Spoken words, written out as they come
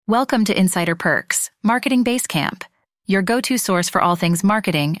Welcome to Insider Perks, Marketing Basecamp, your go-to source for all things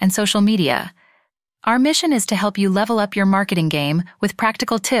marketing and social media. Our mission is to help you level up your marketing game with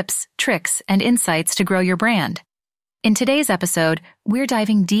practical tips, tricks, and insights to grow your brand. In today's episode, we're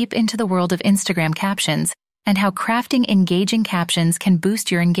diving deep into the world of Instagram captions and how crafting engaging captions can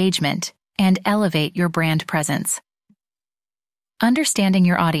boost your engagement and elevate your brand presence. Understanding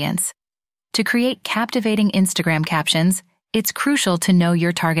your audience. To create captivating Instagram captions, it's crucial to know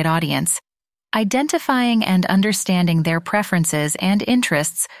your target audience. Identifying and understanding their preferences and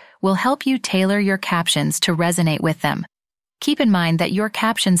interests will help you tailor your captions to resonate with them. Keep in mind that your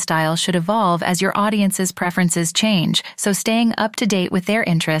caption style should evolve as your audience's preferences change, so staying up to date with their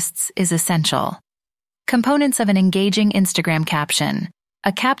interests is essential. Components of an engaging Instagram caption.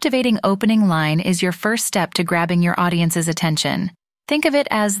 A captivating opening line is your first step to grabbing your audience's attention. Think of it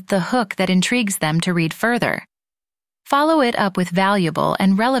as the hook that intrigues them to read further. Follow it up with valuable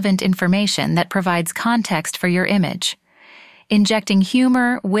and relevant information that provides context for your image. Injecting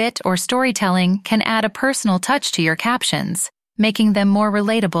humor, wit, or storytelling can add a personal touch to your captions, making them more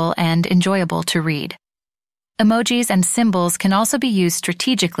relatable and enjoyable to read. Emojis and symbols can also be used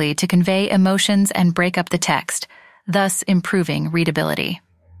strategically to convey emotions and break up the text, thus improving readability.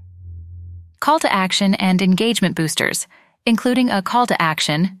 Call to action and engagement boosters. Including a call to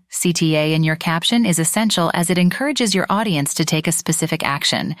action, CTA, in your caption is essential as it encourages your audience to take a specific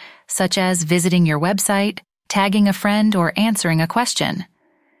action, such as visiting your website, tagging a friend, or answering a question.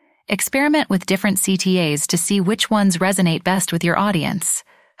 Experiment with different CTAs to see which ones resonate best with your audience.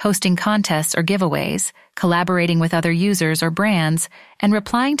 Hosting contests or giveaways, collaborating with other users or brands, and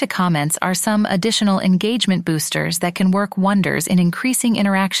replying to comments are some additional engagement boosters that can work wonders in increasing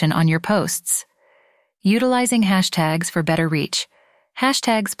interaction on your posts. Utilizing hashtags for better reach.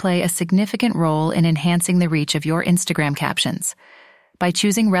 Hashtags play a significant role in enhancing the reach of your Instagram captions. By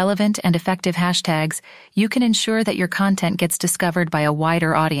choosing relevant and effective hashtags, you can ensure that your content gets discovered by a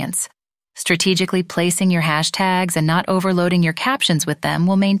wider audience. Strategically placing your hashtags and not overloading your captions with them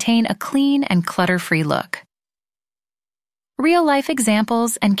will maintain a clean and clutter-free look. Real-life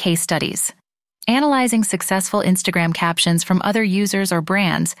examples and case studies. Analyzing successful Instagram captions from other users or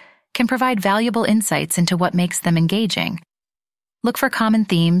brands can provide valuable insights into what makes them engaging. Look for common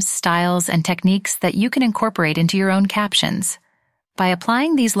themes, styles, and techniques that you can incorporate into your own captions. By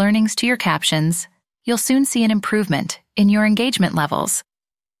applying these learnings to your captions, you'll soon see an improvement in your engagement levels.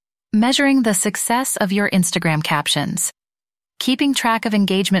 Measuring the success of your Instagram captions. Keeping track of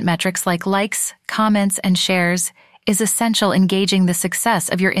engagement metrics like likes, comments, and shares is essential in gauging the success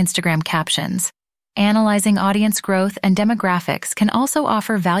of your Instagram captions. Analyzing audience growth and demographics can also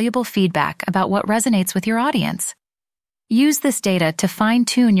offer valuable feedback about what resonates with your audience. Use this data to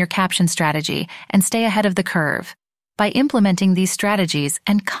fine-tune your caption strategy and stay ahead of the curve. By implementing these strategies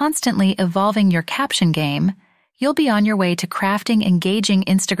and constantly evolving your caption game, you'll be on your way to crafting engaging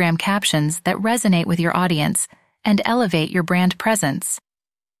Instagram captions that resonate with your audience and elevate your brand presence.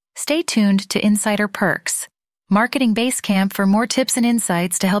 Stay tuned to Insider Perks, Marketing Basecamp, for more tips and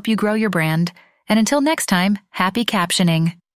insights to help you grow your brand. And until next time, happy captioning!